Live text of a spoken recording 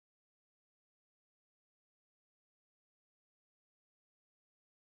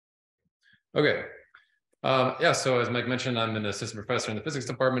Okay. Yeah, so as Mike mentioned, I'm an assistant professor in the physics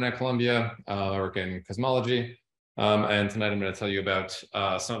department at Columbia. I work in cosmology. And tonight I'm going to tell you about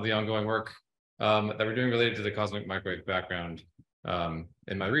some of the ongoing work that we're doing related to the cosmic microwave background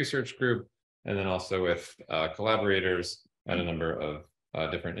in my research group, and then also with collaborators at a number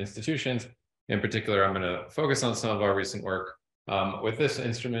of different institutions. In particular, I'm going to focus on some of our recent work with this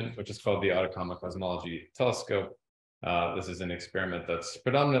instrument, which is called the Atacama Cosmology Telescope. This is an experiment that's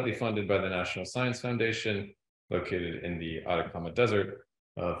predominantly funded by the National Science Foundation, located in the Atacama Desert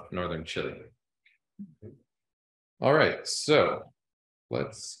of northern Chile. All right, so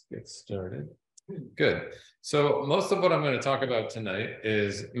let's get started. Good. So most of what I'm going to talk about tonight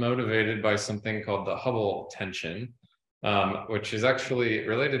is motivated by something called the Hubble tension, which is actually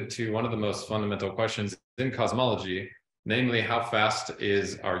related to one of the most fundamental questions in cosmology, namely how fast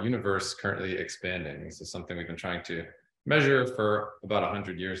is our universe currently expanding. This is something we've been trying to measure for about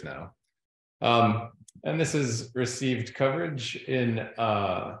 100 years now. And this has received coverage in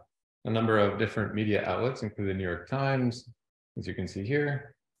a number of different media outlets, including the New York Times, as you can see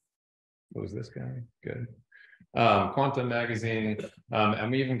here. What was this guy? Good. Quantum magazine,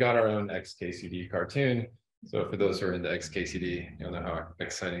 and we even got our own XKCD cartoon. So for those who are into XKCD, you'll know how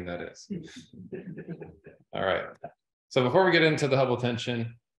exciting that is. All right. So before we get into the Hubble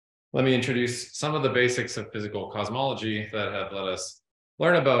tension, let me introduce some of the basics of physical cosmology that have let us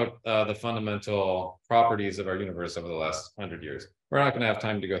learn about the fundamental properties of our universe over the last 100 years. We're not going to have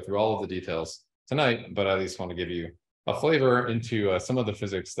time to go through all of the details tonight, but I at least want to give you a flavor into some of the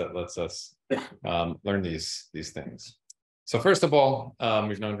physics that lets us learn these things. So first of all,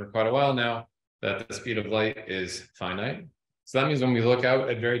 we've known for quite a while now that the speed of light is finite. So that means when we look out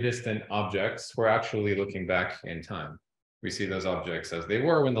at very distant objects, we're actually looking back in time. We see those objects as they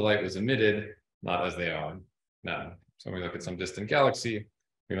were when the light was emitted, not as they are now. So when we look at some distant galaxy,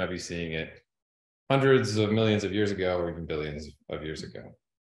 we might be seeing it hundreds of millions of years ago, or even billions of years ago.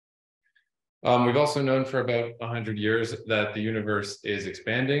 We've also known for about 100 years that the universe is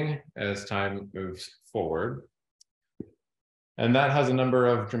expanding as time moves forward. And that has a number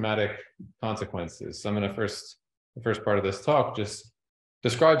of dramatic consequences. So I'm going to the first part of this talk, just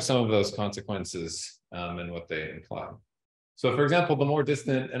describe some of those consequences and what they imply. So for example, the more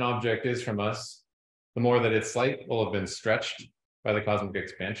distant an object is from us, the more that its light will have been stretched by the cosmic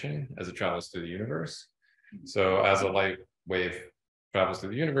expansion as it travels through the universe. So as a light wave travels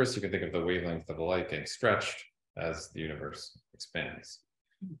through the universe, you can think of the wavelength of the light getting stretched as the universe expands.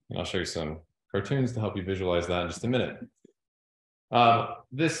 And I'll show you some cartoons to help you visualize that in just a minute.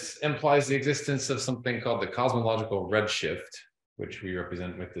 This implies the existence of something called the cosmological redshift, which we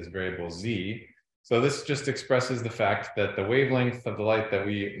represent with this variable z. So this just expresses the fact that the wavelength of the light that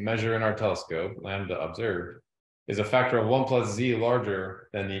we measure in our telescope, lambda observed, is a factor of 1 plus z larger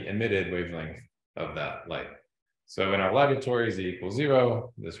than the emitted wavelength of that light. So in our laboratories, z equals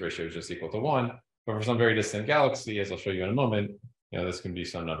 0. This ratio is just equal to 1. But for some very distant galaxy, as I'll show you in a moment, this can be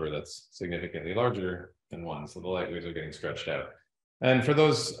some number that's significantly larger than 1. So the light waves are getting stretched out. And for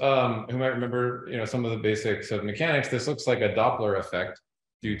those who might remember, some of the basics of mechanics, this looks like a Doppler effect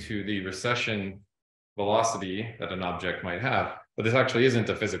due to the recession velocity that an object might have. But this actually isn't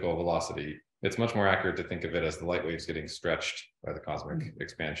a physical velocity. It's much more accurate to think of it as the light waves getting stretched by the cosmic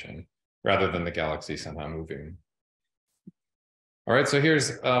expansion, rather than the galaxy somehow moving. All right, so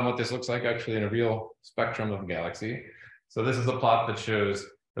here's what this looks like actually in a real spectrum of a galaxy. So this is a plot that shows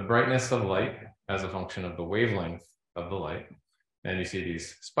the brightness of light as a function of the wavelength of the light. And you see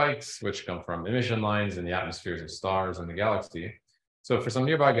these spikes, which come from emission lines in the atmospheres of stars in the galaxy. So for some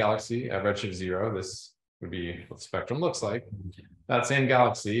nearby galaxy at redshift 0, this would be what the spectrum looks like. That same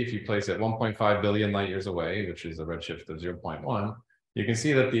galaxy, if you place it 1.5 billion light years away, which is a redshift of 0.1, you can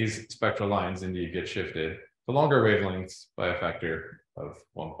see that these spectral lines indeed get shifted to longer wavelengths by a factor of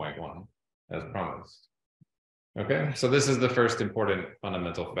 1.1, as promised. Okay, so this is the first important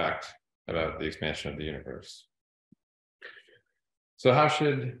fundamental fact about the expansion of the universe. So how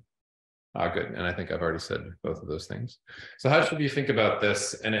should, good, and I think I've already said both of those things. So how should you think about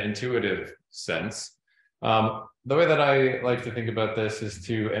this in an intuitive sense? The way that I like to think about this is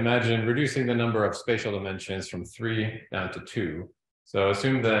to imagine reducing the number of spatial dimensions from 3 down to 2. So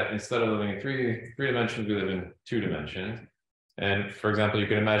assume that instead of living in three dimensions, we live in 2 dimensions. And for example, you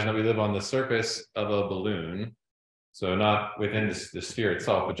can imagine that we live on the surface of a balloon. So not within the sphere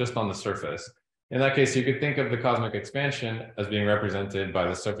itself, but just on the surface. In that case, you could think of the cosmic expansion as being represented by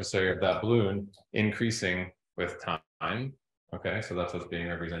the surface area of that balloon increasing with time. Okay, so that's what's being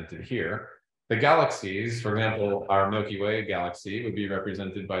represented here. The galaxies, for example, our Milky Way galaxy would be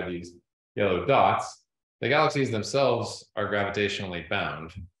represented by these yellow dots. The galaxies themselves are gravitationally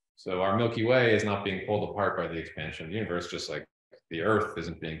bound. So our Milky Way is not being pulled apart by the expansion of the universe, just like the Earth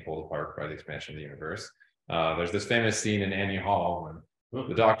isn't being pulled apart by the expansion of the universe. There's this famous scene in Annie Hall when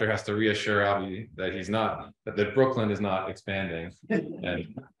the doctor has to reassure Albie that that Brooklyn is not expanding.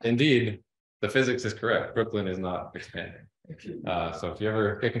 And indeed, the physics is correct. Brooklyn is not expanding. So if you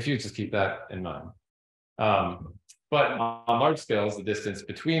ever get confused, just keep that in mind. But on large scales, the distance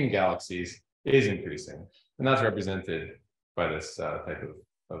between galaxies is increasing. And that's represented by this type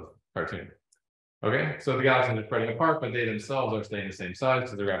of cartoon. Okay, so the galaxies are spreading apart, but they themselves are staying the same size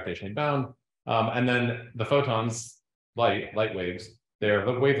because they're gravitationally bound. And then the photons, light waves, their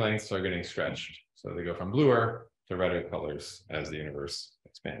wavelengths are getting stretched. So they go from bluer to redder colors as the universe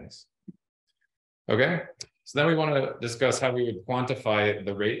expands. Okay, so then we want to discuss how we would quantify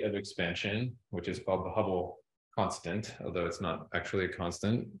the rate of expansion, which is called the Hubble constant, although it's not actually a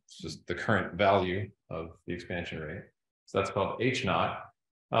constant, it's just the current value of the expansion rate. So that's called h naught.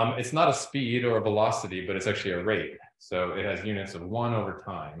 It's not a speed or a velocity, but it's actually a rate. So it has units of 1 over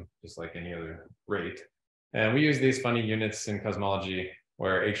time, just like any other rate. And we use these funny units in cosmology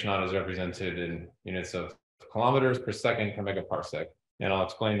where h naught is represented in units of kilometers per second per megaparsec. And I'll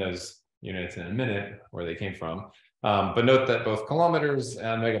explain those units in a minute where they came from. But note that both kilometers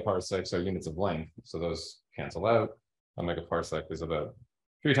and megaparsecs are units of length. So those cancel out. A megaparsec is about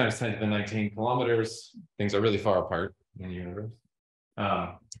 3 times 10 to the 19 kilometers. Things are really far apart in the universe.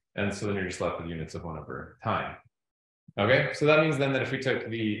 And so then you're just left with units of 1 over time. Okay, so that means then that if we took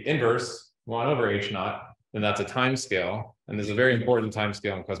the inverse 1 over h naught, then that's a time scale. And there's a very important time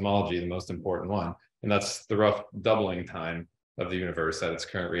scale in cosmology, the most important one. And that's the rough doubling time of the universe at its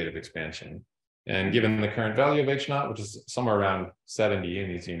current rate of expansion. And given the current value of h naught, which is somewhere around 70 in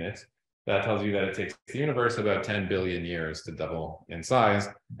these units, that tells you that it takes the universe about 10 billion years to double in size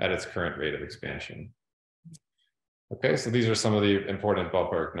at its current rate of expansion. Okay, so these are some of the important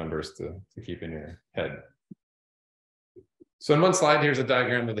ballpark numbers to keep in your head. So in one slide, here's a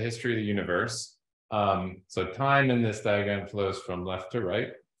diagram of the history of the universe. So time in this diagram flows from left to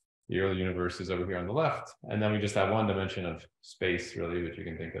right. The early universe is over here on the left. And then we just have one dimension of space, really, which you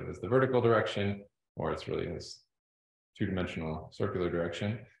can think of as the vertical direction, or it's really this two-dimensional circular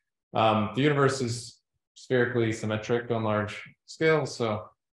direction. The universe is spherically symmetric on large scales. So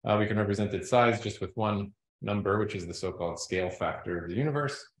we can represent its size just with one number, which is the so-called scale factor of the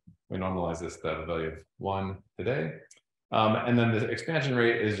universe. We normalize this to have a value of 1 today. And then the expansion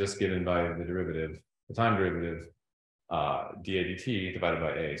rate is just given by the derivative, the time derivative, dA dt divided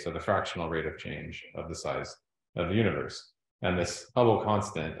by a, so the fractional rate of change of the size of the universe. And this Hubble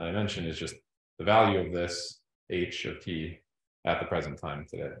constant I mentioned is just the value of this h of t at the present time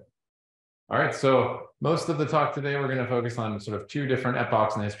today. All right, so most of the talk today, we're going to focus on sort of 2 different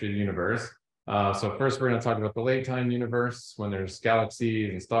epochs in the history of the universe. So first, we're going to talk about the late time universe, when there's galaxies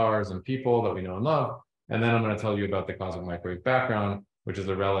and stars and people that we know and love. And then I'm going to tell you about the cosmic microwave background, which is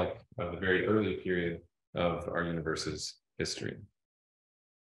a relic of the very early period of our universe's history.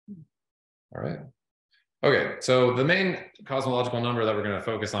 All right. Okay, so the main cosmological number that we're going to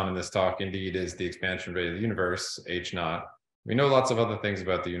focus on in this talk, indeed, is the expansion rate of the universe, h naught. We know lots of other things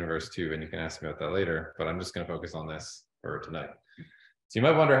about the universe too, and you can ask me about that later, but I'm just going to focus on this for tonight. So you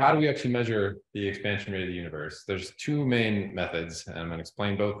might wonder, how do we actually measure the expansion rate of the universe? There's 2 main methods, and I'm going to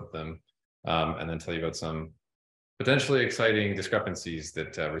explain both of them, and then tell you about some potentially exciting discrepancies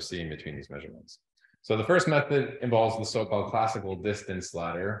that we're seeing between these measurements. So the first method involves the so-called classical distance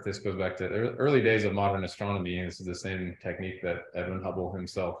ladder. This goes back to the early days of modern astronomy, and this is the same technique that Edwin Hubble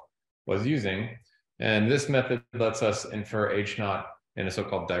himself was using. And this method lets us infer h naught in a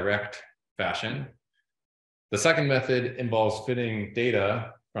so-called direct fashion. The second method involves fitting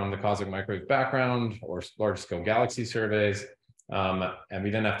data from the cosmic microwave background or large-scale galaxy surveys. And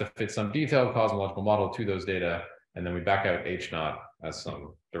we then have to fit some detailed cosmological model to those data, and then we back out h naught as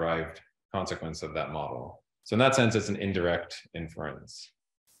some derived consequence of that model. So in that sense, it's an indirect inference.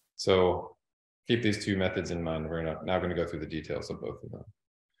 So keep these 2 methods in mind. We're now going to go through the details of both of them.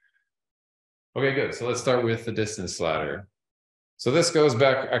 Okay, good. So let's start with the distance ladder. So this goes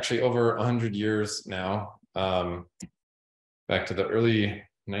back actually over 100 years now, back to the early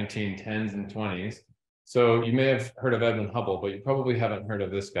 1910s and 20s. So you may have heard of Edwin Hubble, but you probably haven't heard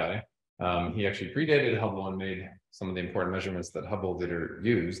of this guy. He actually predated Hubble and made some of the important measurements that Hubble later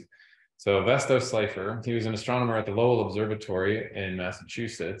used. So Vesto Slipher, he was an astronomer at the Lowell Observatory in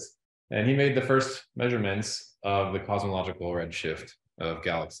Massachusetts, and he made the first measurements of the cosmological redshift of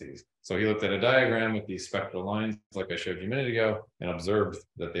galaxies. So he looked at a diagram with these spectral lines, like I showed you a minute ago, and observed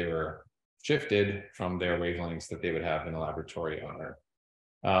that they were shifted from their wavelengths that they would have in the laboratory on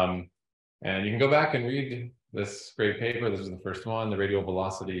Earth. And you can go back and read this great paper. This was the first one, the radial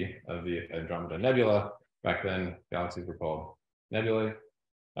velocity of the Andromeda Nebula. Back then, galaxies were called nebulae.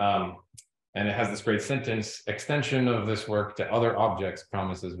 And it has this great sentence: extension of this work to other objects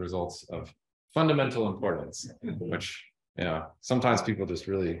promises results of fundamental importance, which, you know, sometimes people just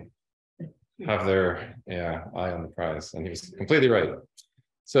really have their eye on the prize. And he was completely right.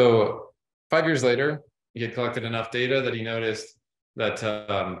 So 5 years later, he had collected enough data that he noticed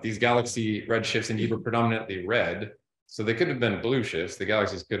that these galaxy redshifts indeed were predominantly red. So they could have been blue shifts. The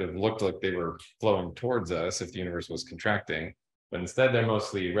galaxies could have looked like they were flowing towards us if the universe was contracting, but instead they're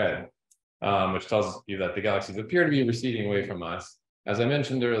mostly red, which tells you that the galaxies appear to be receding away from us. As I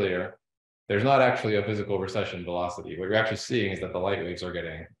mentioned earlier, there's not actually a physical recession velocity. What you're actually seeing is that the light waves are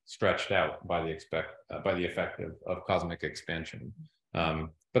getting stretched out by the effect of cosmic expansion.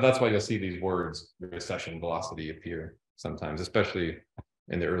 But that's why you'll see these words, recession velocity, appear sometimes, especially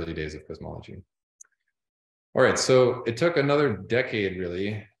in the early days of cosmology. All right, so it took another decade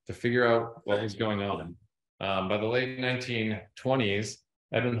really to figure out what was going on. By the late 1920s,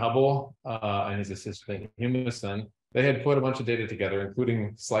 Edwin Hubble and his assistant Humason, they had put a bunch of data together,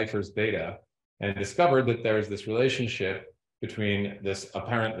 including Slipher's data, and discovered that there's this relationship between this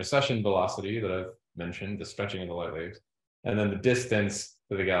apparent recession velocity that I've mentioned, the stretching of the light waves, and then the distance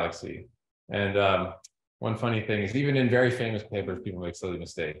to the galaxy. And one funny thing is, even in very famous papers, people make silly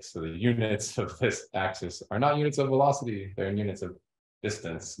mistakes. So the units of this axis are not units of velocity, they're in units of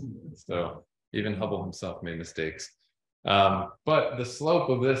distance. So even Hubble himself made mistakes. But the slope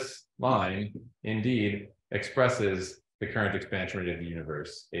of this line indeed expresses the current expansion rate of the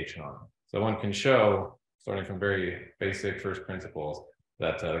universe, h-naught. So one can show, starting from very basic first principles,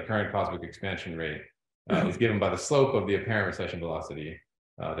 that the current cosmic expansion rate is given by the slope of the apparent recession velocity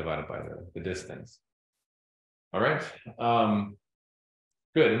divided by the distance. All right,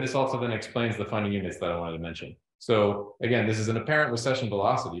 good. And this also then explains the finding units that I wanted to mention. So again, this is an apparent recession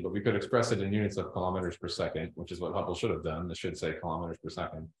velocity, but we could express it in units of kilometers per second, which is what Hubble should have done. This should say kilometers per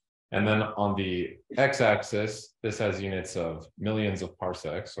second. And then on the x-axis, this has units of millions of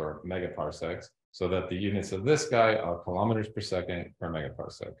parsecs or megaparsecs, so that the units of this guy are kilometers per second per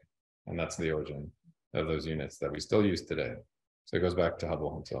megaparsec. And that's the origin of those units that we still use today. So it goes back to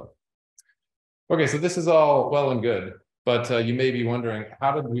Hubble himself. Okay, so this is all well and good, but you may be wondering,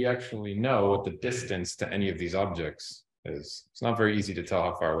 how did we actually know what the distance to any of these objects is? It's not very easy to tell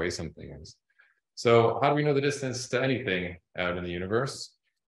how far away something is. So how do we know the distance to anything out in the universe?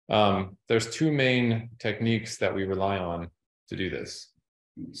 There's two main techniques that we rely on to do this.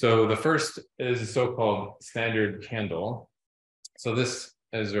 So the first is a so-called standard candle. So this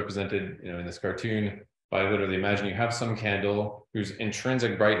is represented, in this cartoon by literally imagine you have some candle whose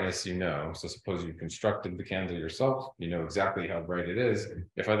intrinsic brightness you know. So suppose you constructed the candle yourself, you know exactly how bright it is.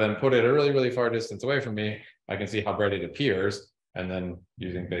 If I then put it a really, really far distance away from me, I can see how bright it appears. And then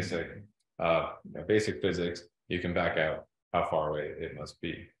using basic physics, you can back out how far away it must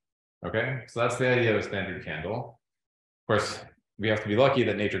be. Okay, so that's the idea of a standard candle. Of course, we have to be lucky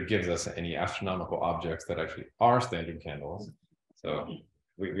that nature gives us any astronomical objects that actually are standard candles. So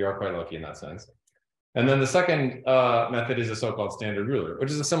we are quite lucky in that sense. And then the second method is a so-called standard ruler,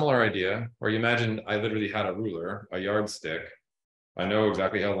 which is a similar idea, where you imagine I literally had a ruler, a yardstick. I know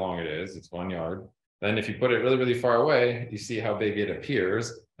exactly how long it is. It's 1 yard. Then if you put it really, really far away, you see how big it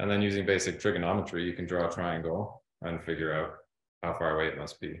appears. And then using basic trigonometry, you can draw a triangle and figure out how far away it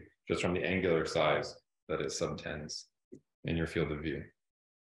must be, just from the angular size that it subtends in your field of view.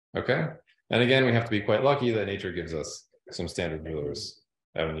 Okay? And again, we have to be quite lucky that nature gives us some standard rulers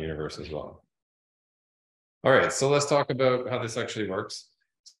out in the universe as well. All right, so let's talk about how this actually works.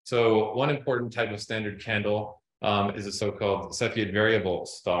 So one important type of standard candle is a so-called Cepheid variable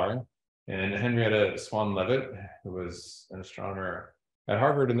star. And Henrietta Swan-Leavitt, who was an astronomer at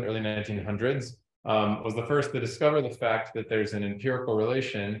Harvard in the early 1900s, was the first to discover the fact that there's an empirical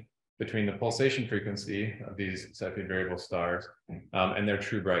relation between the pulsation frequency of these Cepheid variable stars and their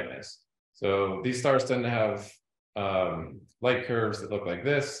true brightness. So these stars tend to have light curves that look like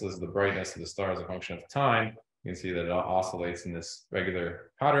this. This is the brightness of the star as a function of time. You can see that it oscillates in this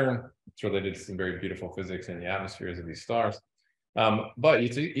regular pattern. It's related to some very beautiful physics in the atmospheres of these stars. But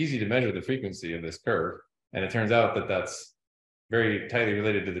it's easy to measure the frequency of this curve. And it turns out that that's very tightly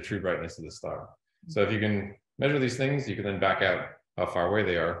related to the true brightness of the star. So if you can measure these things, you can then back out how far away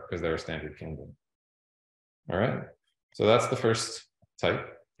they are because they're a standard candle. All right, so that's the first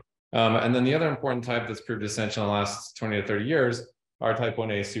type. And then the other important type that's proved essential in the last 20 to 30 years are type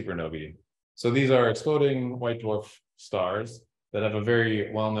 1a supernovae. So these are exploding white dwarf stars that have a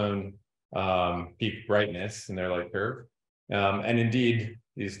very well-known peak brightness in their light curve. And indeed,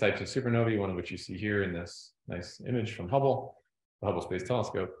 these types of supernovae, one of which you see here in this nice image from Hubble, the Hubble Space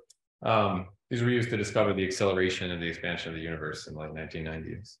Telescope. These were used to discover the acceleration and the expansion of the universe in the late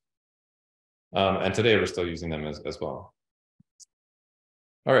 1990s. And today we're still using them as well.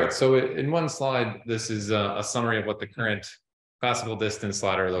 All right, so in one slide, this is a summary of what the current classical distance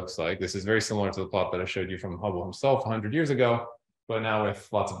ladder looks like. This is very similar to the plot that I showed you from Hubble himself 100 years ago, but now with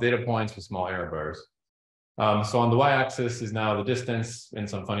lots of data points with small error bars. So on the y-axis is now the distance in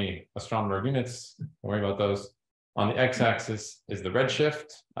some funny astronomer units. Don't worry about those. On the x-axis is the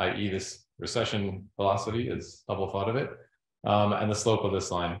redshift, i.e. this recession velocity as Hubble thought of it. And the slope of this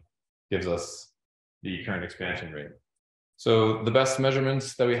line gives us the current expansion rate. So the best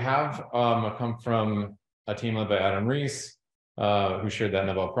measurements that we have come from a team led by Adam Rees, who shared that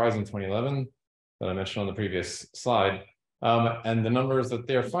Nobel Prize in 2011 that I mentioned on the previous slide. And the numbers that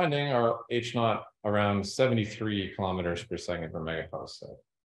they're finding are h0 around 73 kilometers per second per megaparsec,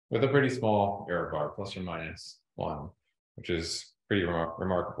 with a pretty small error bar, plus or minus 1, which is pretty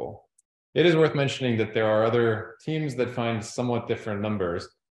remarkable. It is worth mentioning that there are other teams that find somewhat different numbers.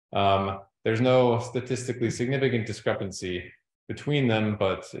 There's no statistically significant discrepancy between them,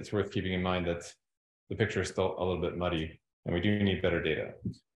 but it's worth keeping in mind that the picture is still a little bit muddy and we do need better data.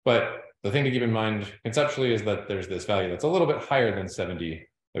 But the thing to keep in mind conceptually is that there's this value that's a little bit higher than 70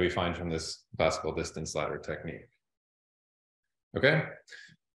 that we find from this classical distance ladder technique. Okay.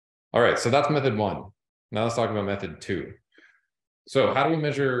 All right, so that's method 1. Now let's talk about method 2. So how do we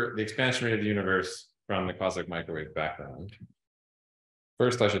measure the expansion rate of the universe from the cosmic microwave background?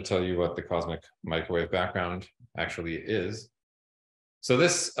 First, I should tell you what the cosmic microwave background actually is. So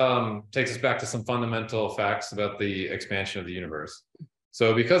this takes us back to some fundamental facts about the expansion of the universe.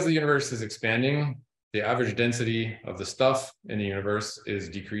 So because the universe is expanding, the average density of the stuff in the universe is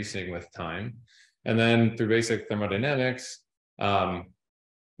decreasing with time. And then through basic thermodynamics,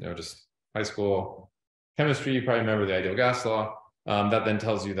 just high school chemistry, you probably remember the ideal gas law. That then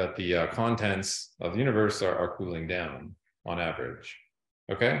tells you that the contents of the universe are cooling down on average.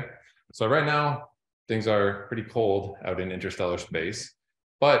 Okay, so right now things are pretty cold out in interstellar space.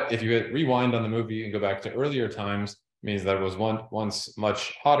 But if you rewind on the movie and go back to earlier times, it means that it was once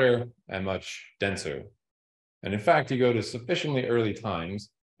much hotter and much denser. And in fact, you go to sufficiently early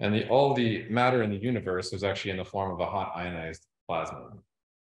times, and all the matter in the universe was actually in the form of a hot ionized plasma.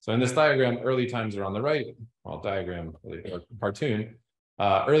 So in this diagram, early times are on the right, well, diagram, or cartoon,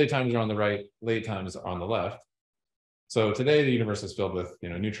 early times are on the right, late times are on the left. So today the universe is filled with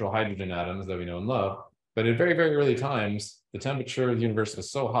neutral hydrogen atoms that we know and love, but in very, very early times, the temperature of the universe was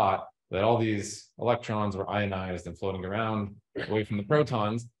so hot that all these electrons were ionized and floating around away from the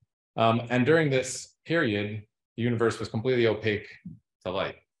protons. And during this period, the universe was completely opaque to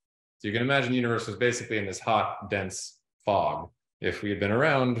light. So you can imagine the universe was basically in this hot, dense fog. If we had been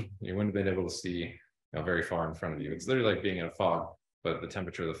around, you wouldn't have been able to see very far in front of you. It's literally like being in a fog, but the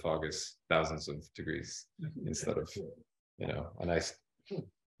temperature of the fog is thousands of degrees instead of a nice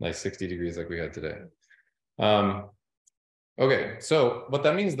 60 degrees like we had today. Okay, so what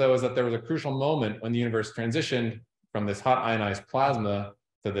that means though is that there was a crucial moment when the universe transitioned from this hot ionized plasma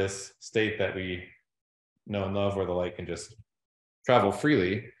to this state that we know and love, where the light can just travel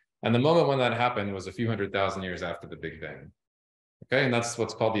freely. And the moment when that happened was a few 100,000 years after the Big Bang. Okay, and that's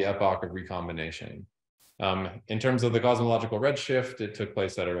what's called the epoch of recombination. In terms of the cosmological redshift, it took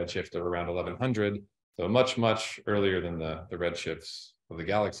place at a redshift of around 1100, so much, much earlier than the redshifts of the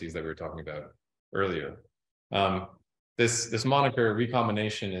galaxies that we were talking about earlier. This moniker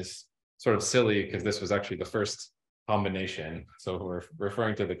recombination is sort of silly because this was actually the first combination. So we're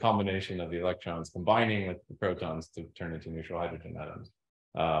referring to the combination of the electrons combining with the protons to turn into neutral hydrogen atoms.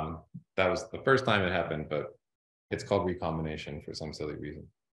 That was the first time it happened, but it's called recombination for some silly reason.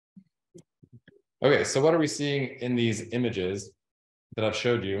 Okay, so what are we seeing in these images that I've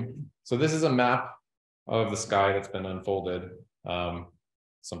showed you? So this is a map of the sky that's been unfolded,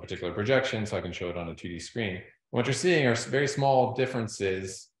 some particular projection, so I can show it on a 2D screen. And what you're seeing are very small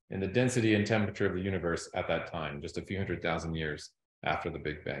differences in the density and temperature of the universe at that time, just a few 100,000 years after the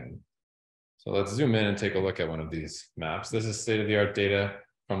Big Bang. So let's zoom in and take a look at one of these maps. This is state-of-the-art data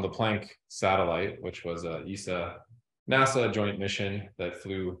from the Planck satellite, which was a ESA-NASA joint mission that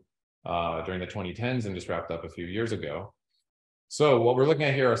flew during the 2010s and just wrapped up a few years ago. So what we're looking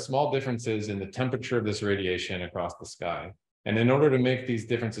at here are small differences in the temperature of this radiation across the sky. And in order to make these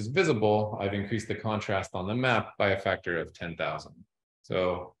differences visible, I've increased the contrast on the map by a factor of 10,000.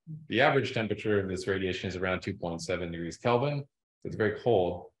 So the average temperature of this radiation is around 2.7 degrees Kelvin. So it's very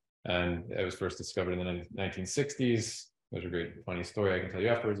cold. And it was first discovered in the 1960s. There's a great funny story I can tell you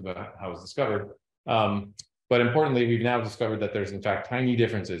afterwards about how it was discovered. But importantly, we've now discovered that there's in fact tiny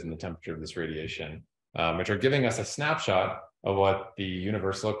differences in the temperature of this radiation, which are giving us a snapshot of what the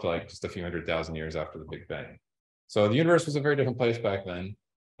universe looked like just a few 100,000 years after the Big Bang. So the universe was a very different place back then.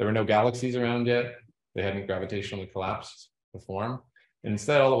 There were no galaxies around yet. They hadn't gravitationally collapsed to form. And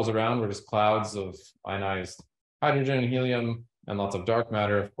instead, all that was around were just clouds of ionized hydrogen and helium and lots of dark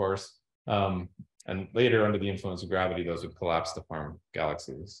matter, of course. And later, under the influence of gravity, those would collapse to form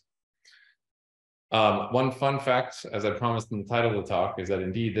galaxies. One fun fact, as I promised in the title of the talk, is that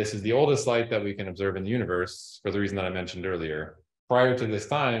indeed this is the oldest light that we can observe in the universe for the reason that I mentioned earlier. Prior to this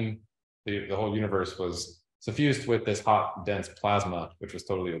time, the whole universe was suffused with this hot, dense plasma, which was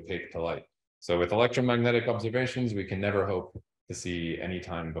totally opaque to light. So with electromagnetic observations, we can never hope to see any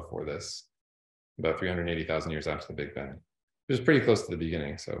time before this, about 380,000 years after the Big Bang, which is pretty close to the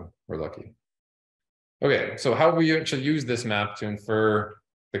beginning, so we're lucky. Okay, so how we actually use this map to infer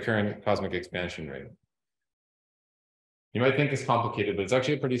the current cosmic expansion rate? You might think it's complicated, but it's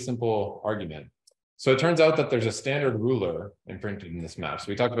actually a pretty simple argument. So it turns out that there's a standard ruler imprinted in this map. So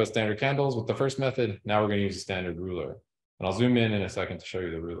we talked about standard candles with the first method. Now we're going to use a standard ruler. And I'll zoom in a second to show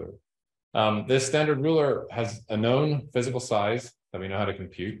you the ruler. This standard ruler has a known physical size that we know how to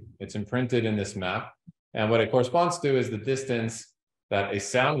compute. It's imprinted in this map. And what it corresponds to is the distance that a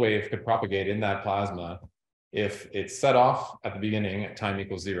sound wave could propagate in that plasma if it's set off at the beginning at time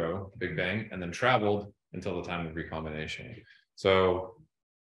equals 0, Big Bang, and then traveled until the time of recombination. So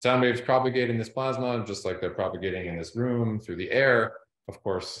sound waves propagate in this plasma, just like they're propagating in this room through the air. Of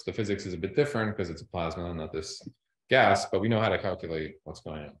course, the physics is a bit different because it's a plasma and not this gas, but we know how to calculate what's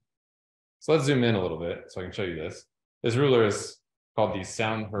going on. So let's zoom in a little bit so I can show you this. This ruler is called the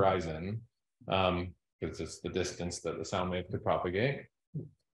sound horizon, because it's the distance that the sound wave could propagate.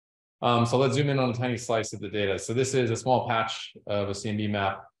 So let's zoom in on a tiny slice of the data. So this is a small patch of a CMB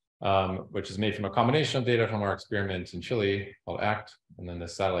map, which is made from a combination of data from our experiment in Chile called ACT, and then the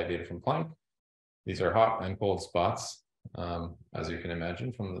satellite data from Planck. These are hot and cold spots, as you can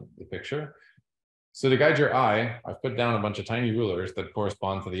imagine from the picture. So to guide your eye, I've put down a bunch of tiny rulers that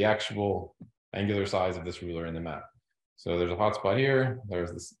correspond to the actual angular size of this ruler in the map. So there's a hot spot here,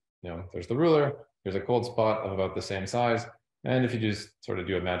 there's this, there's the ruler, there's a cold spot of about the same size. And if you just sort of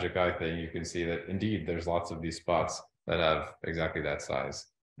do a magic eye thing, you can see that indeed there's lots of these spots that have exactly that size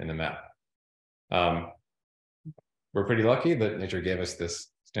in the map. We're pretty lucky that nature gave us this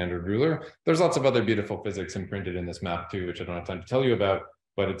standard ruler. There's lots of other beautiful physics imprinted in this map too, which I don't have time to tell you about,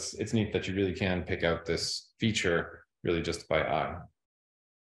 but it's neat that you really can pick out this feature really just by eye.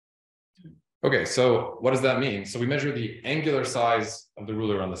 Okay, so what does that mean? So we measure the angular size of the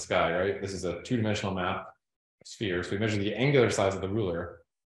ruler on the sky, right? This is a two-dimensional map, a sphere. So we measure the angular size of the ruler,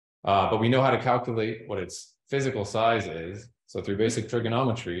 but we know how to calculate what its physical size is. So through basic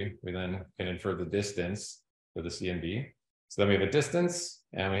trigonometry, we then can infer the distance for the CMB. So then we have a distance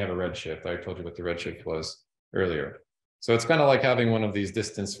and we have a redshift. I told you what the redshift was earlier. So it's kind of like having one of these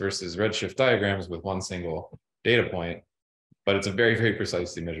distance versus redshift diagrams with one single data point, but it's a very, very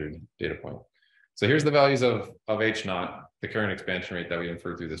precisely measured data point. So here's the values of H naught, the current expansion rate that we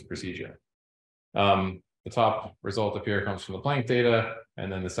infer through this procedure. The top result up here comes from the Planck data,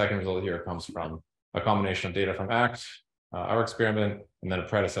 and then the second result here comes from a combination of data from ACT, our experiment, and then a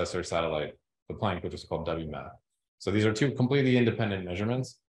predecessor satellite, the Planck, which is called WMAP. So these are two completely independent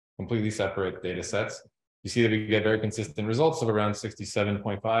measurements, completely separate data sets. You see that we get very consistent results of around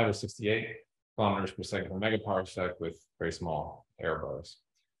 67.5 or 68 kilometers per second per megaparsec with very small error bars.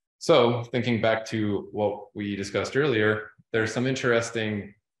 So thinking back to what we discussed earlier, there's some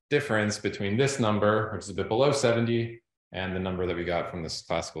interesting difference between this number, which is a bit below 70, and the number that we got from this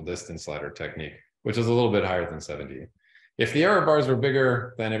classical distance slider technique, which is a little bit higher than 70. If the error bars were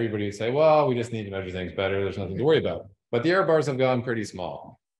bigger, then everybody would say, well, we just need to measure things better. There's nothing to worry about. But the error bars have gone pretty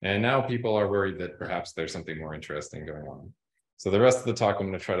small. And now people are worried that perhaps there's something more interesting going on. So the rest of the talk, I'm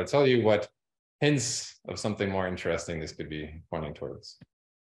going to try to tell you what hints of something more interesting this could be pointing towards.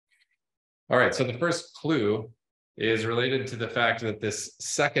 All right, so the first clue is related to the fact that this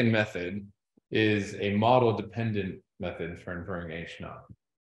second method is a model-dependent method for inferring H naught.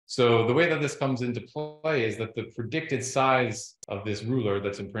 So the way that this comes into play is that the predicted size of this ruler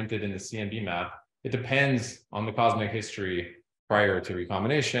that's imprinted in the CMB map, it depends on the cosmic history prior to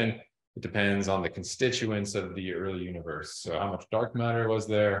recombination. It depends on the constituents of the early universe. So how much dark matter was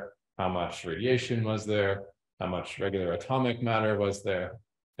there? How much radiation was there? How much regular atomic matter was there,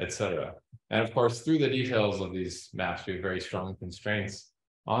 etc. And of course, through the details of these maps, we have very strong constraints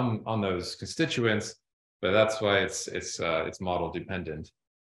on those constituents, but that's why it's model dependent.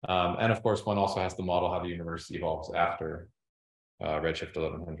 And of course, one also has to model how the universe evolves after redshift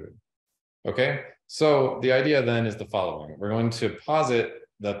 1100. Okay, so the idea then is the following. We're going to posit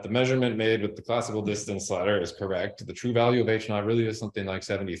that the measurement made with the classical distance slider is correct. The true value of H0 really is something like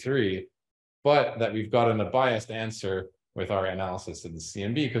 73, but that we've gotten a biased answer with our analysis of the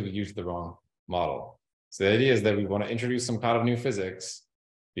CMB because we used the wrong model. So the idea is that we want to introduce some kind of new physics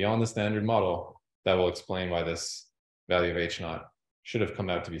beyond the standard model that will explain why this value of H0 should have come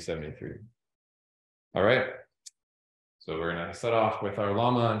out to be 73. All right. So we're going to set off with our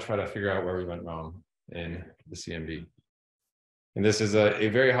llama and try to figure out where we went wrong in the CMB. And this is a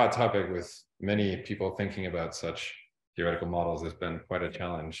very hot topic with many people thinking about such theoretical models. It's been quite a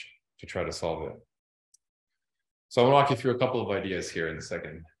challenge to try to solve it. So I'll walk you through a couple of ideas here in the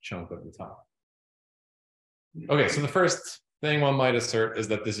second chunk of the talk. Okay, so the first thing one might assert is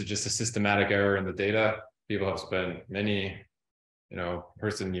that this is just a systematic error in the data. People have spent many,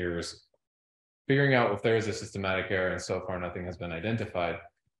 person years figuring out if there is a systematic error, and so far nothing has been identified,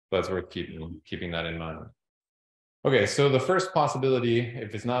 but it's worth keeping that in mind. Okay, so the first possibility,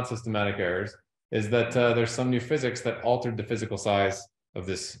 if it's not systematic errors, is that there's some new physics that altered the physical size of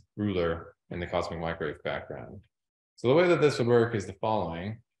this ruler in the cosmic microwave background. So the way that this would work is the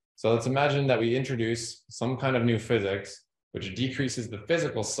following. So let's imagine that we introduce some kind of new physics which decreases the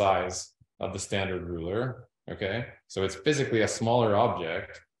physical size of the standard ruler, okay? So it's physically a smaller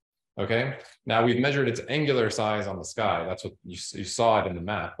object, okay? Now we've measured its angular size on the sky. That's what you saw it in the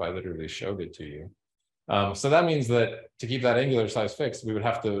map. I literally showed it to you. So that means that to keep that angular size fixed, we would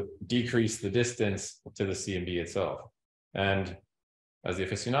have to decrease the distance to the CMB itself. And as the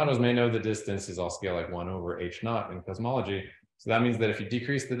aficionados may know, the distance is all scale like 1/h0 in cosmology. So that means that if you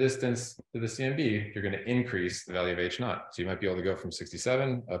decrease the distance to the CMB, you're going to increase the value of H0. So you might be able to go from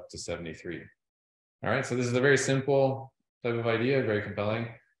 67 up to 73. All right, so this is a very simple type of idea, very compelling.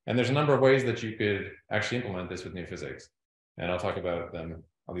 And there's a number of ways that you could actually implement this with new physics. And I'll talk about them,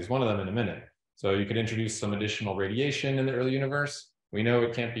 at least one of them in a minute. So you could introduce some additional radiation in the early universe. We know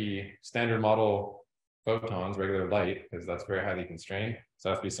it can't be standard model photons, regular light, because that's very highly constrained. So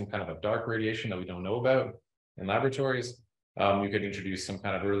it has to be some kind of a dark radiation that we don't know about in laboratories. You could introduce some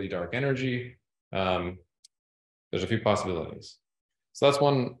kind of early dark energy. There's a few possibilities. So that's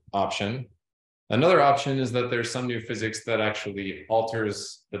one option. Another option is that there's some new physics that actually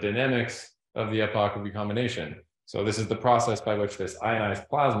alters the dynamics of the epoch of recombination. So this is the process by which this ionized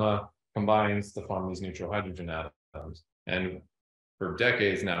plasma combines to form these neutral hydrogen atoms. And for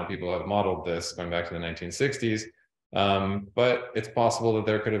decades now, people have modeled this going back to the 1960s. But it's possible that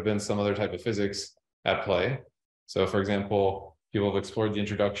there could have been some other type of physics at play. So for example, people have explored the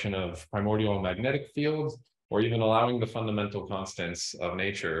introduction of primordial magnetic fields, or even allowing the fundamental constants of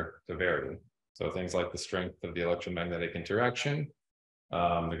nature to vary. So things like the strength of the electromagnetic interaction,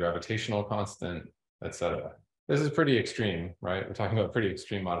 the gravitational constant, etc. This is pretty extreme, right? We're talking about pretty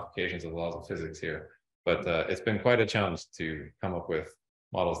extreme modifications of the laws of physics here, but it's been quite a challenge to come up with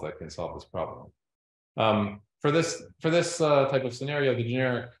models that can solve this problem. For this type of scenario, the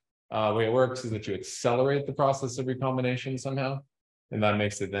generic way it works is that you accelerate the process of recombination somehow, and that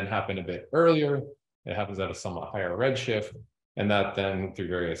makes it then happen a bit earlier. It happens at a somewhat higher redshift, and that then through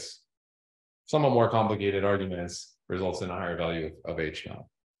various somewhat more complicated arguments results in a higher value of H0.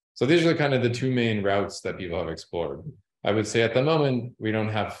 So these are kind of the two main routes that people have explored. I would say at the moment, we don't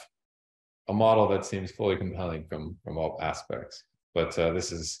have a model that seems fully compelling from all aspects, but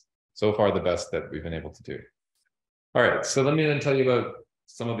this is so far the best that we've been able to do. All right, so let me then tell you about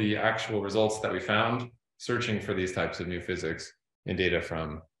some of the actual results that we found searching for these types of new physics in data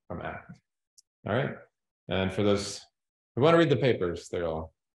from ACT. All right, and for those who want to read the papers, they're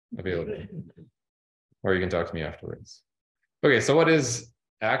all available, or you can talk to me afterwards. Okay, so what is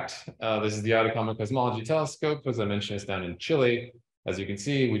ACT? This is the Atacama Cosmology Telescope. As I mentioned, it's down in Chile. As you can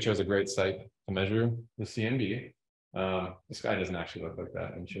see, we chose a great site to measure the CMB. The sky doesn't actually look like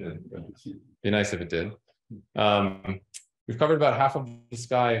that in Chile, but it'd be nice if it did. We've covered about half of the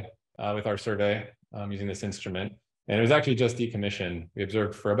sky with our survey using this instrument, and it was actually just decommissioned. We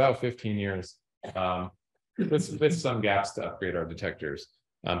observed for about 15 years with some gaps to upgrade our detectors,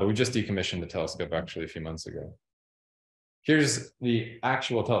 but we just decommissioned the telescope actually a few months ago. Here's the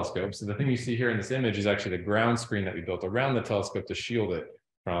actual telescope. So the thing you see here in this image is actually the ground screen that we built around the telescope to shield it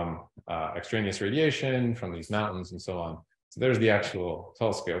from extraneous radiation, from these mountains and so on. So there's the actual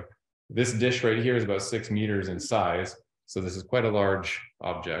telescope. This dish right here is about 6 meters in size. So this is quite a large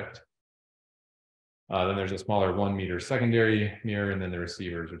object. Then there's a smaller 1 meter secondary mirror, and then the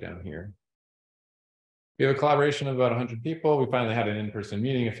receivers are down here. We have a collaboration of about 100 people. We finally had an in-person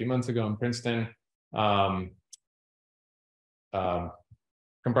meeting a few months ago in Princeton.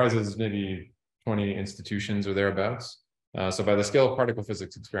 Comprises maybe 20 institutions or thereabouts. So by the scale of particle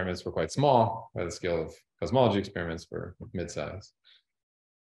physics experiments, we're quite small. By the scale of cosmology experiments, we're mid-size.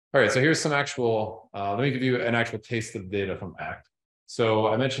 All right, so here's some actual, let me give you an actual taste of the data from ACT. So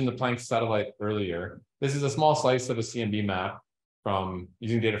I mentioned the Planck satellite earlier. This is a small slice of a CMB map from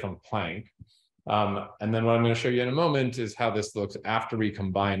using data from Planck. And then what I'm going to show you in a moment is how this looks after we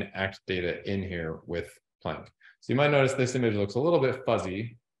combine ACT data in here with Planck. So you might notice this image looks a little bit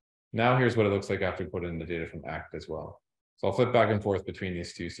fuzzy. Now here's what it looks like after we put in the data from ACT as well. So I'll flip back and forth between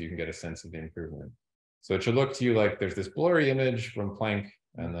these two so you can get a sense of the improvement. So it should look to you like there's this blurry image from Planck,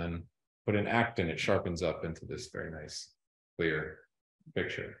 and then put in ACT and it sharpens up into this very nice, clear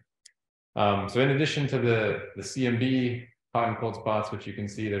picture. So in addition to the CMB hot and cold spots, which you can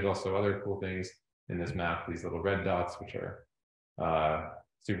see, there's also other cool things in this map, these little red dots, which are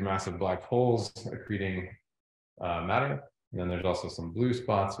supermassive black holes accreting matter. And then there's also some blue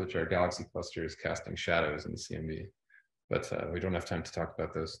spots, which are galaxy clusters casting shadows in the CMB. But we don't have time to talk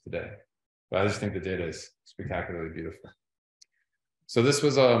about those today. But I just think the data is spectacularly beautiful. So this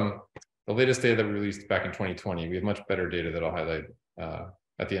was the latest data that we released back in 2020. We have much better data that I'll highlight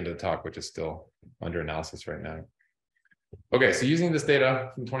at the end of the talk, which is still under analysis right now. Okay, so using this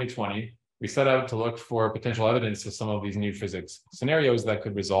data from 2020, we set out to look for potential evidence of some of these new physics scenarios that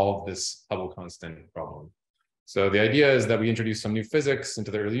could resolve this Hubble constant problem. So the idea is that we introduce some new physics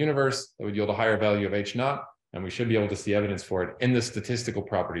into the early universe that would yield a higher value of H naught, and we should be able to see evidence for it in the statistical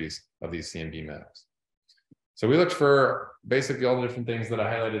properties of these CMB maps. So we looked for basically all the different things that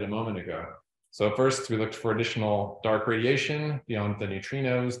I highlighted a moment ago. So first, we looked for additional dark radiation beyond the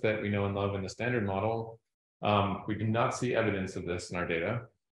neutrinos that we know and love in the standard model. We did not see evidence of this in our data.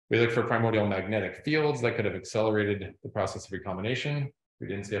 We looked for primordial magnetic fields that could have accelerated the process of recombination. We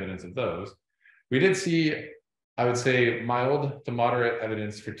didn't see evidence of those. We did see, I would say, mild to moderate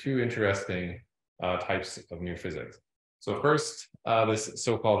evidence for two interesting types of new physics. So first, this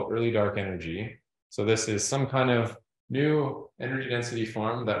so-called early dark energy. So this is some kind of new energy density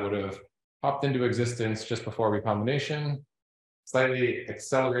form that would have popped into existence just before recombination, slightly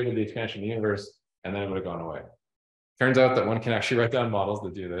accelerated the expansion of the universe, and then it would have gone away. Turns out that one can actually write down models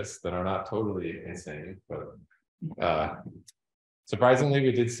that do this that are not totally insane, but surprisingly,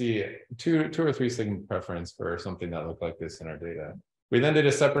 we did see two or three sigma preference for something that looked like this in our data. We then did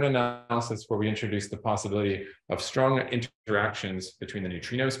a separate analysis where we introduced the possibility of strong interactions between the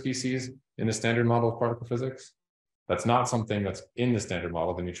neutrino species in the standard model of particle physics. That's not something that's in the standard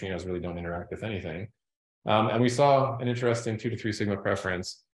model. The neutrinos really don't interact with anything. And we saw an interesting 2 to 3 sigma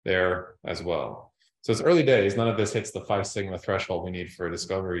preference there as well. So it's early days. None of this hits the 5 sigma threshold we need for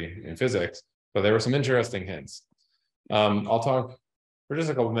discovery in physics, but there were some interesting hints. I'll talk for just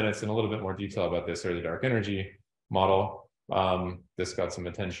a couple minutes in a little bit more detail about this early dark energy model. This got some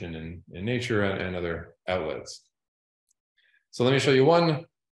attention in Nature and other outlets. So let me show you one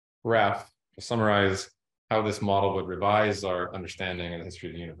graph to summarize how this model would revise our understanding of the history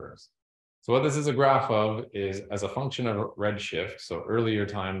of the universe. So what this is a graph of is as a function of redshift. So earlier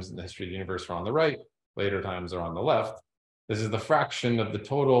times in the history of the universe are on the right, later times are on the left. This is the fraction of the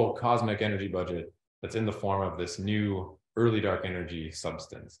total cosmic energy budget that's in the form of this new early dark energy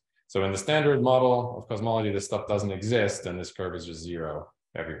substance. So in the standard model of cosmology, this stuff doesn't exist, and this curve is just 0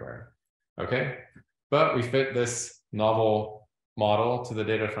 everywhere. Okay, but we fit this novel model to the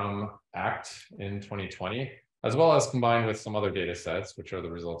data from ACT in 2020, as well as combined with some other data sets, which are the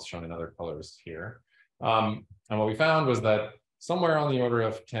results shown in other colors here. And what we found was that somewhere on the order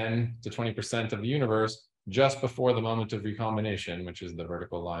of 10 to 20% of the universe, just before the moment of recombination, which is the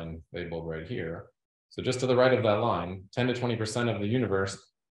vertical line labeled right here. So just to the right of that line, 10 to 20% of the universe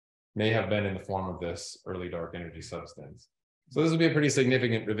may have been in the form of this early dark energy substance. So this would be a pretty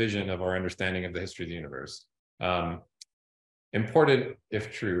significant revision of our understanding of the history of the universe. Important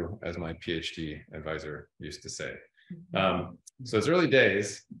if true, as my PhD advisor used to say. So it's early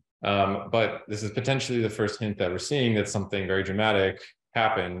days, but this is potentially the first hint that we're seeing that something very dramatic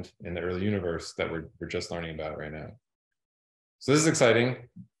happened in the early universe that we're just learning about right now. So this is exciting.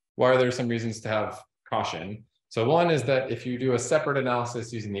 Why are there some reasons to have caution? So one is that if you do a separate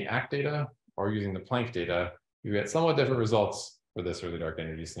analysis using the ACT data or using the Planck data, you get somewhat different results for this early dark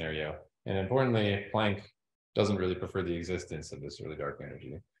energy scenario. And importantly, Planck doesn't really prefer the existence of this early dark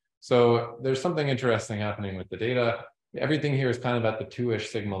energy. So there's something interesting happening with the data. Everything here is kind of at the 2-ish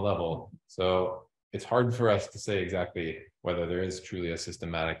sigma level. So it's hard for us to say exactly whether there is truly a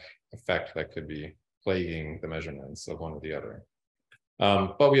systematic effect that could be plaguing the measurements of one or the other.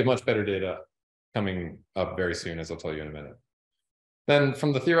 But we have much better data coming up very soon, as I'll tell you in a minute. Then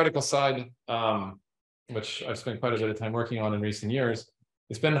from the theoretical side, which I've spent quite a bit of time working on in recent years,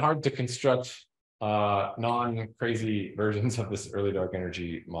 it's been hard to construct non-crazy versions of this early dark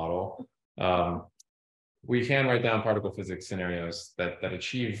energy model, we can write down particle physics scenarios that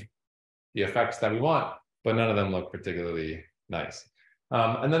achieve the effects that we want, but none of them look particularly nice.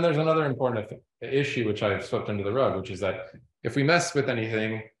 And then there's another important issue, which I've swept under the rug, which is that if we mess with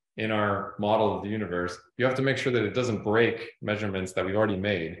anything in our model of the universe, you have to make sure that it doesn't break measurements that we've already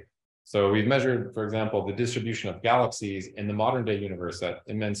made. So we've measured, for example, the distribution of galaxies in the modern day universe at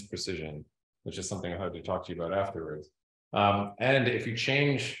immense precision, which is something I hope to talk to you about afterwards. And if you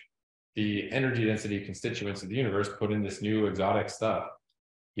change the energy density constituents of the universe, put in this new exotic stuff,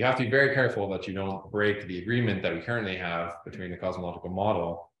 you have to be very careful that you don't break the agreement that we currently have between the cosmological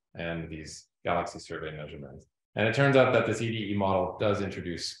model and these galaxy survey measurements. And it turns out that this EDE model does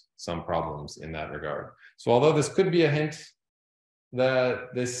introduce some problems in that regard. So although this could be a hint that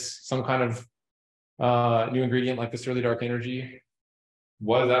some kind of new ingredient like this early dark energy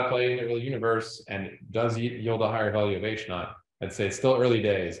was at play in the early universe and does yield a higher value of H0, I'd say it's still early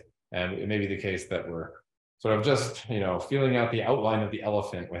days, and it may be the case that we're sort of just, feeling out the outline of the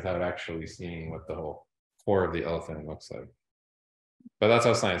elephant without actually seeing what the whole core of the elephant looks like. But that's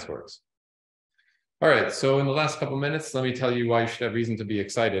how science works. All right, so in the last couple of minutes, let me tell you why you should have reason to be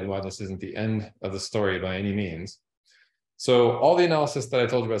excited, why this isn't the end of the story by any means. So all the analysis that I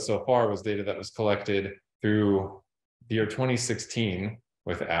told you about so far was data that was collected through the year 2016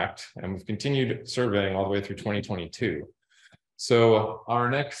 with ACT, and we've continued surveying all the way through 2022. So our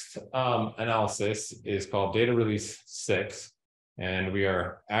next analysis is called Data Release 6, and we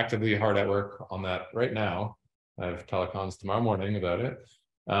are actively hard at work on that right now. I have telecoms tomorrow morning about it.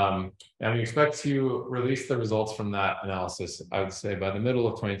 And we expect to release the results from that analysis, I would say, by the middle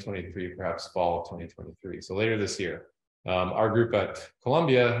of 2023, perhaps fall of 2023, so later this year. Our group at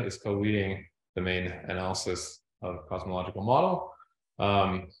Columbia is co-leading the main analysis of cosmological model.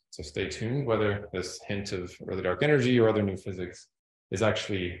 So stay tuned whether this hint of early dark energy or other new physics is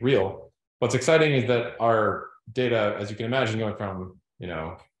actually real. What's exciting is that our data, as you can imagine, going from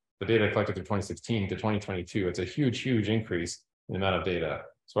the data collected through 2016 to 2022, it's a huge increase in the amount of data.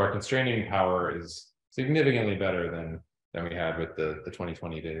 So our constraining power is significantly better than we had with the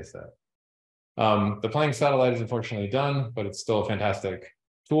 2020 data set. The Planck satellite is unfortunately done, but it's still a fantastic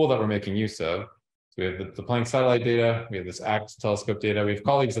tool that we're making use of. So we have the Planck satellite data, we have this ACT telescope data, we have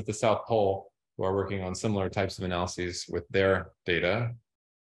colleagues at the South Pole who are working on similar types of analyses with their data.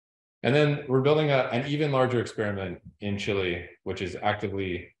 And then we're building an even larger experiment in Chile, which is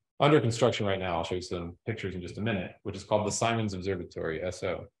actively under construction right now. I'll show you some pictures in just a minute, which is called the Simons Observatory,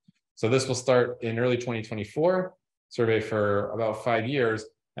 SO. So this will start in early 2024, survey for about 5 years,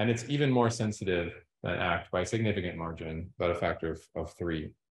 and it's even more sensitive than ACT by a significant margin, about a factor of 3.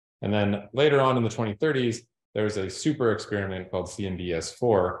 And then later on in the 2030s, there's a super experiment called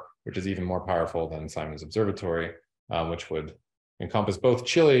CMB-S4, which is even more powerful than Simons Observatory, which would encompass both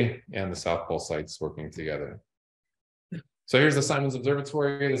Chile and the South Pole sites working together. So here's the Simons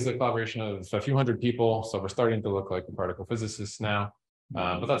Observatory. This is a collaboration of a few hundred people. So we're starting to look like particle physicists now,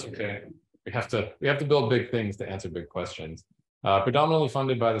 but that's okay. We have to build big things to answer big questions. Predominantly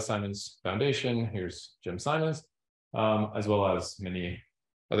funded by the Simons Foundation. Here's Jim Simons, as well as many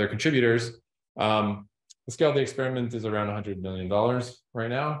other contributors. The scale of the experiment is around $100 million right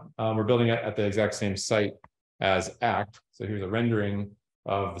now. We're building it at the exact same site as ACT. So here's a rendering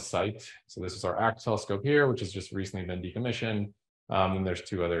of the site. So this is our ACT telescope here, which has just recently been decommissioned. And there's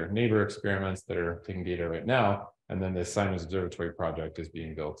 2 other neighbor experiments that are taking data right now. And then this Simons Observatory project is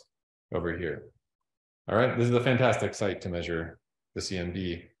being built over here. All right, this is a fantastic site to measure the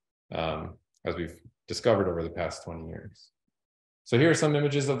CMB, as we've discovered over the past 20 years. So here are some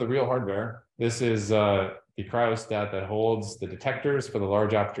images of the real hardware. This is the cryostat that holds the detectors for the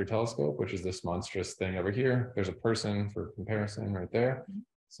Large Aperture Telescope, which is this monstrous thing over here. There's a person for comparison right there.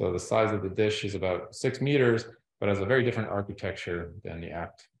 So the size of the dish is about 6 meters, but has a very different architecture than the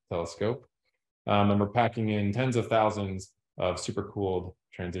ACT telescope. And we're packing in tens of thousands of supercooled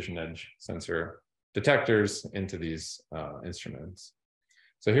transition edge sensor detectors into these instruments.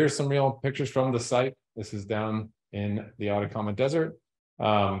 So here's some real pictures from the site. This is down in the Atacama Desert.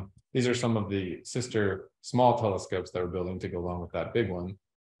 These are some of the sister small telescopes that we're building to go along with that big one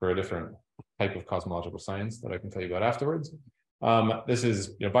for a different type of cosmological science that I can tell you about afterwards. This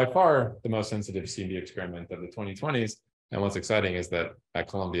is by far the most sensitive CMB experiment of the 2020s. And what's exciting is that at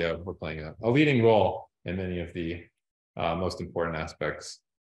Columbia, we're playing a leading role in many of the most important aspects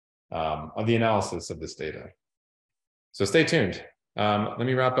of the analysis of this data. So stay tuned. Let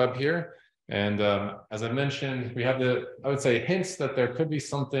me wrap up here. And as I mentioned, we have I would say, hints that there could be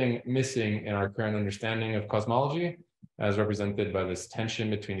something missing in our current understanding of cosmology, as represented by this tension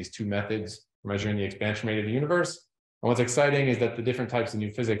between these 2 methods We're measuring the expansion rate of the universe. And what's exciting is that the different types of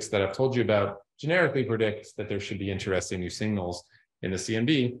new physics that I've told you about generically predict that there should be interesting new signals in the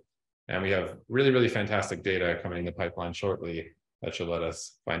CMB. And we have really, really fantastic data coming in the pipeline shortly that should let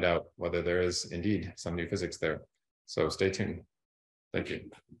us find out whether there is indeed some new physics there. So stay tuned. Thank you.